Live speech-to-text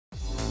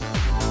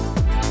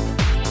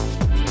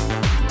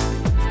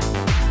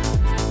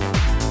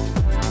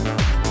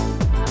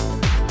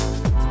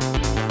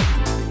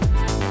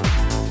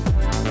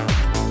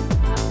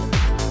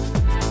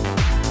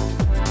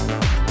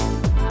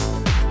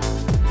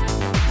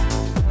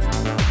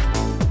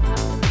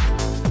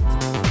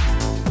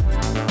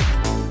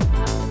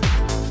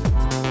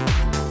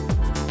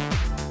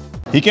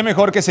Y qué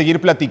mejor que seguir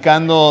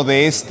platicando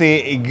de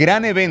este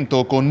gran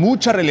evento con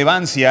mucha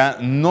relevancia,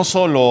 no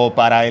solo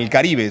para el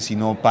Caribe,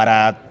 sino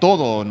para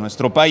todo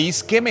nuestro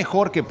país. Qué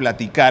mejor que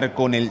platicar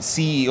con el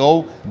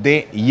CEO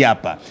de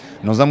IAAPA.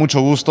 Nos da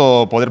mucho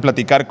gusto poder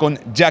platicar con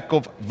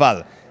Jakob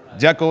Wahl.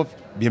 Jakob,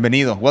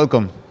 bienvenido.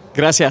 Welcome.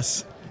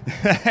 Gracias.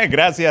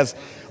 Gracias.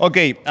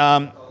 Okay,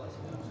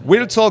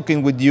 we're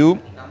talking with you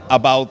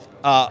about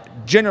a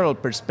general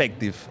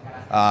perspective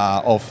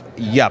of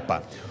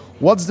IAAPA.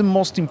 What's the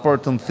most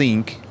important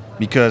thing,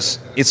 because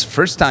it's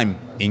first time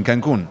in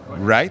Cancun,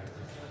 right?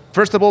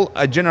 First of all,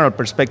 a general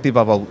perspective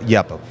about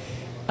IAAPA.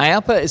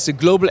 IAAPA is a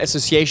global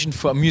association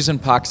for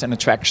amusement parks and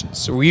attractions.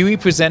 So we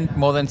represent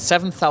more than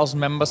 7,000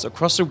 members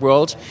across the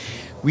world.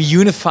 We're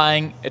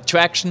unifying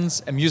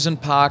attractions,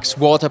 amusement parks,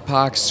 water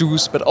parks,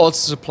 zoos, but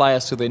also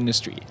suppliers to the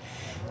industry.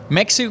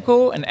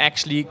 Mexico and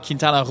actually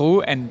Quintana Roo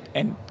and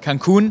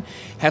Cancun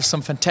have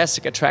some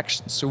fantastic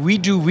attractions. So we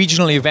do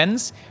regional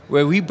events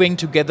where we bring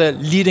together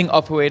leading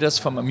operators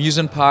from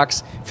amusement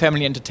parks,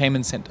 family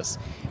entertainment centers.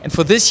 And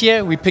for this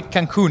year, we picked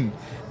Cancun,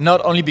 not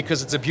only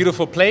because it's a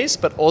beautiful place,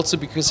 but also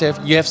because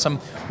you have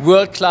some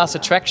world-class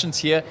attractions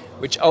here,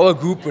 which our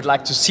group would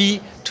like to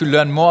see, to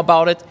learn more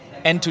about it,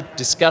 and to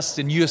discuss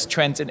the newest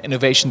trends and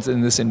innovations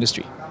in this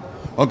industry.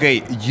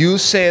 Okay, you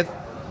said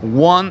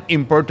one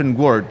important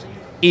word,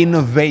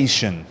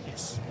 innovation.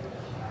 Yes.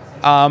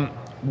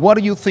 What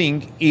do you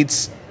think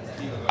it's,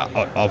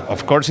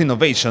 of course,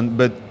 innovation,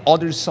 but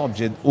other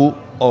subject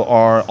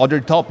or other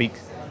topic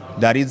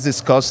that is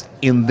discussed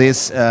in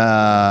this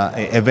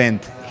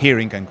event here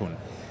in Cancun?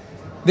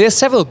 There are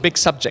several big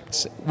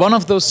subjects. One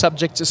of those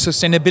subjects is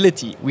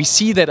sustainability. We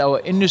see that our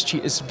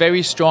industry is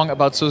very strong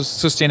about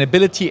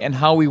sustainability and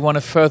how we want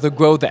to further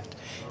grow that.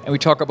 And we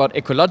talk about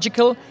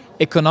ecological,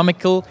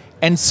 economical,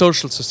 and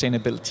social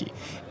sustainability.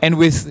 And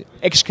with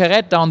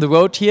Xcaret down the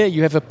road here,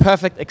 you have a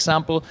perfect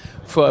example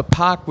for a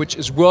park which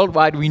is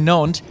worldwide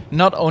renowned,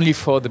 not only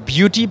for the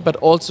beauty, but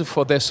also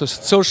for their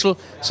social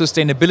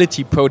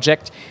sustainability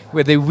project,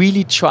 where they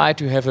really try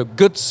to have a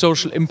good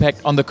social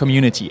impact on the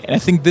community. And I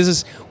think this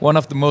is one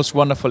of the most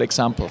wonderful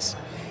examples.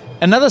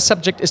 Another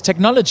subject is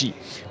technology.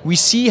 We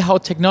see how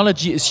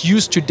technology is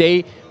used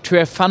today to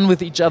have fun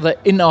with each other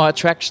in our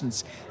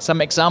attractions.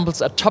 Some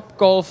examples are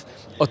Topgolf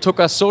or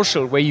Toka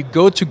Social, where you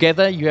go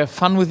together, you have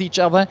fun with each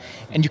other,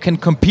 and you can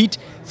compete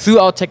through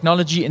our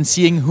technology and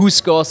seeing who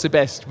scores the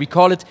best. We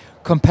call it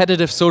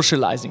competitive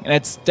socializing, and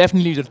it's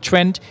definitely the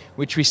trend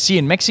which we see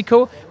in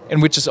Mexico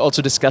and which is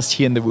also discussed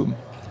here in the room.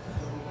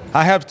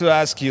 I have to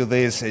ask you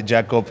this,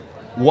 Jakob.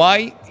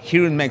 Why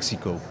here in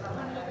Mexico?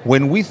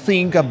 When we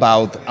think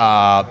about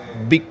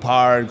big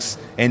parks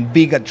and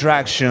big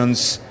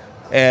attractions,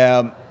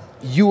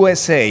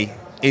 USA,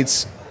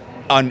 it's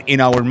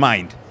in our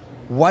mind.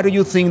 Why do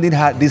you think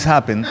this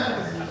happened,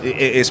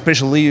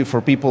 especially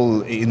for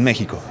people in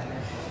Mexico?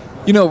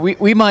 You know,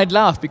 we might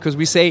laugh because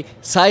we say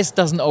size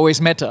doesn't always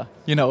matter.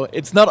 You know,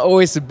 it's not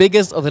always the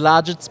biggest or the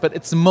largest, but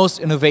it's the most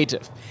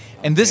innovative.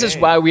 And this is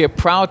why we are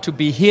proud to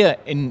be here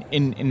in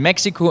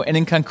Mexico and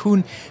in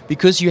Cancun,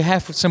 because you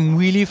have some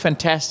really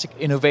fantastic,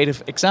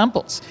 innovative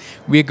examples.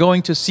 We are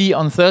going to see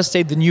on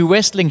Thursday the new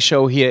wrestling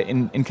show here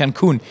in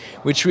Cancun,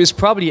 which is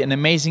probably an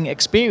amazing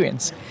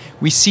experience.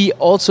 We see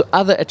also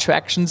other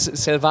attractions,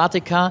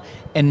 Selvatica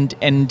and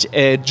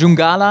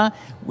Jungala,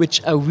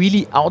 which are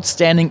really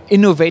outstanding,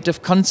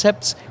 innovative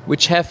concepts,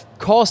 which have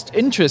caused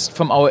interest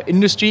from our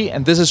industry.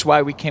 And this is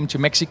why we came to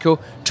Mexico,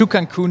 to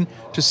Cancun,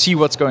 to see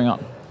what's going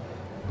on.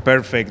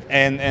 Perfect.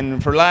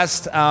 And for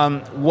last,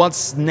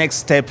 what's next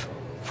step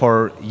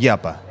for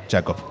IAAPA,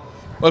 Jakob?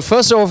 Well,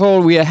 first of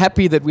all, we are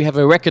happy that we have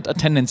a record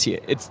attendance here.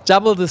 It's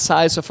double the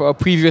size of our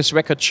previous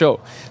record show.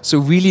 So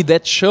really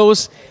that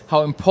shows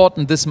how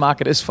important this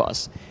market is for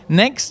us.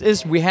 Next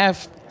is we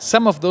have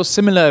some of those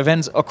similar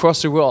events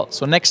across the world.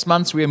 So next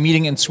month we are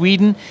meeting in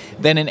Sweden,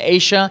 then in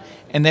Asia,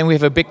 and then we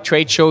have a big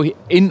trade show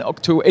in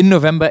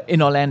November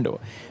in Orlando.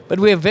 But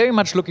we are very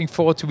much looking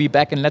forward to be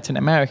back in Latin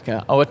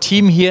America. Our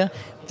team here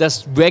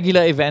does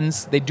regular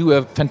events. They do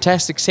a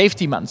fantastic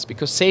safety month,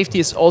 because safety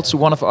is also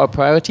one of our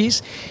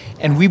priorities.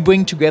 And we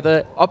bring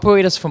together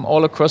operators from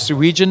all across the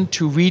region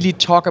to really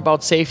talk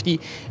about safety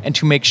and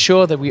to make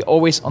sure that we're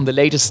always on the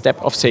latest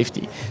step of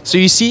safety. So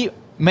you see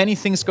many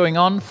things going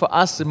on. For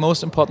us, the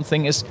most important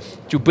thing is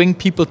to bring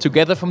people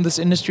together from this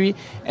industry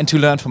and to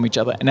learn from each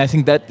other. And I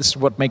think that is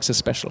what makes us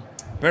special.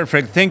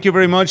 Perfect. Thank you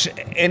very much.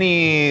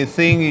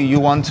 Anything you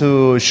want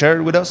to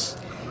share with us?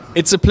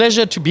 It's a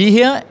pleasure to be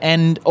here,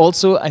 and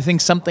also I think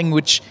something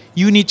which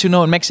you need to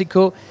know in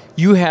Mexico,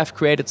 you have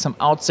created some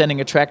outstanding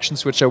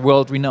attractions which are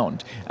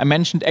world-renowned. I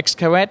mentioned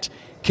Xcaret,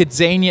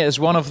 Kidzania is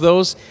one of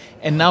those,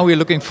 and now we're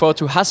looking forward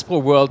to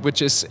Hasbro World,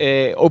 which is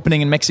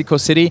opening in Mexico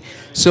City.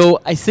 So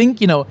I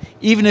think, you know,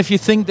 even if you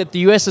think that the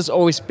US is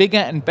always bigger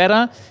and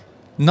better,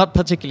 not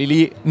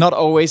particularly, not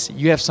always,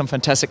 you have some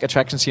fantastic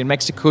attractions here in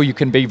Mexico. You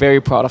can be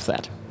very proud of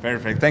that.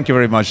 Perfect. Thank you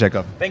very much,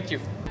 Jakob. Thank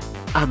you.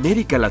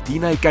 América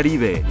Latina y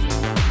Caribe.